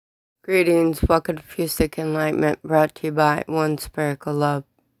Greetings, welcome to Fusic Enlightenment, brought to you by One Spherical Love.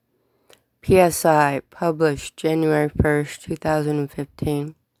 PSI, published January 1st,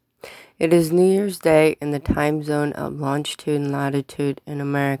 2015. It is New Year's Day in the time zone of longitude and latitude in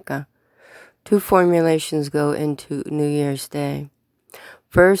America. Two formulations go into New Year's Day.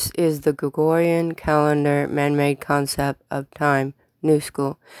 First is the Gregorian calendar man-made concept of time, New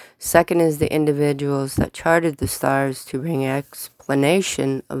School. Second is the individuals that charted the stars to bring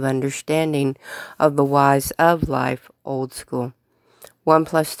explanation of understanding of the whys of life, Old School. 1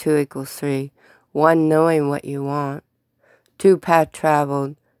 + 2 = 3. 1, knowing what you want. 2, path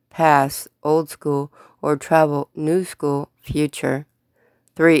traveled, past, Old School, or travel, New School, future.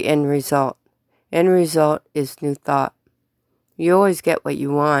 3, end result. End result is new thought. You always get what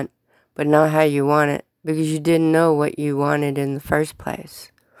you want, but not how you want it, because you didn't know what you wanted in the first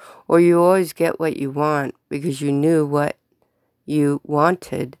place. Or you always get what you want because you knew what you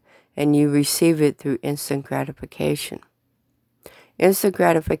wanted and you receive it through instant gratification. Instant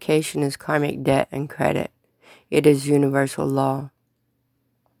gratification is karmic debt and credit. It is universal law.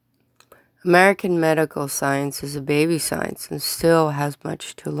 American medical science is a baby science and still has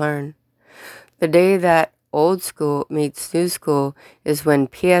much to learn. The day that Old School meets New School is when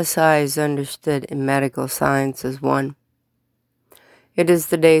PSI is understood in medical science as one. It is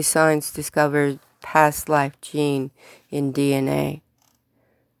the day science discovered past life gene in DNA.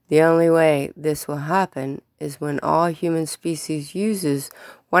 The only way this will happen is when all human species uses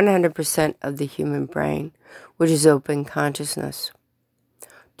 100% of the human brain, which is open consciousness.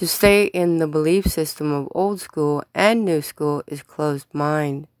 To stay in the belief system of Old School and New School is closed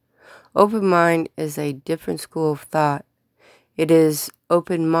mind. Open mind is a different school of thought. It is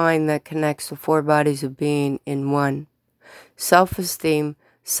open mind that connects the four bodies of being in one. Self-esteem,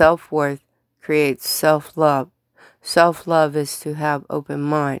 self-worth creates self-love. Self-love is to have open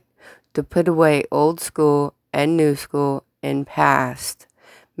mind, to put away Old School and New School in past.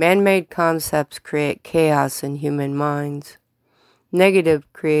 Man-made concepts create chaos in human minds. Negative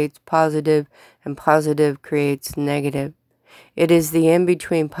creates positive, and positive creates negative. It is the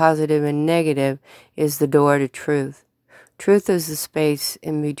in-between positive and negative is the door to truth. Truth is the space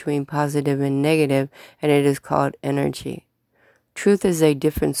in between positive and negative, and it is called energy. Truth is a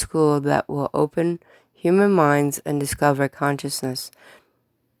different school that will open human minds and discover consciousness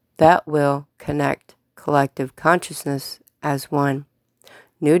that will connect collective consciousness as one.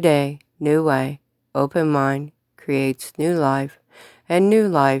 New day, new way, open mind creates new life, and new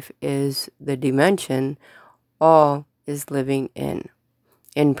life is the dimension all is living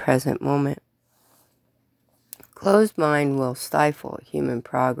in present moment. Closed mind will stifle human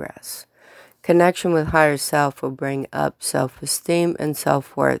progress. Connection with higher self will bring up self-esteem and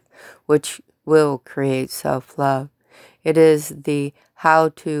self-worth, which will create self-love. It is the how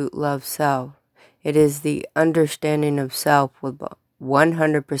to love self. It is the understanding of self with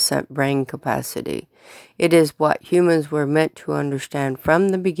 100% brain capacity. It is what humans were meant to understand from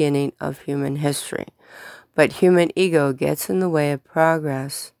the beginning of human history. But human ego gets in the way of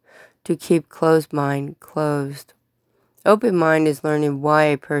progress to keep closed mind closed. Open mind is learning why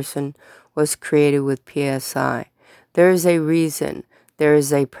a person was created with PSI. There is a reason, there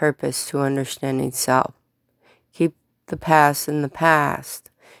is a purpose to understanding self. Keep the past in the past.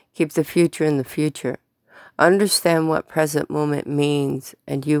 Keep the future in the future. Understand what present moment means,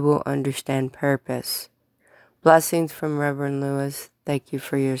 and you will understand purpose. Blessings from Reverend Lewis. Thank you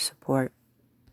for your support.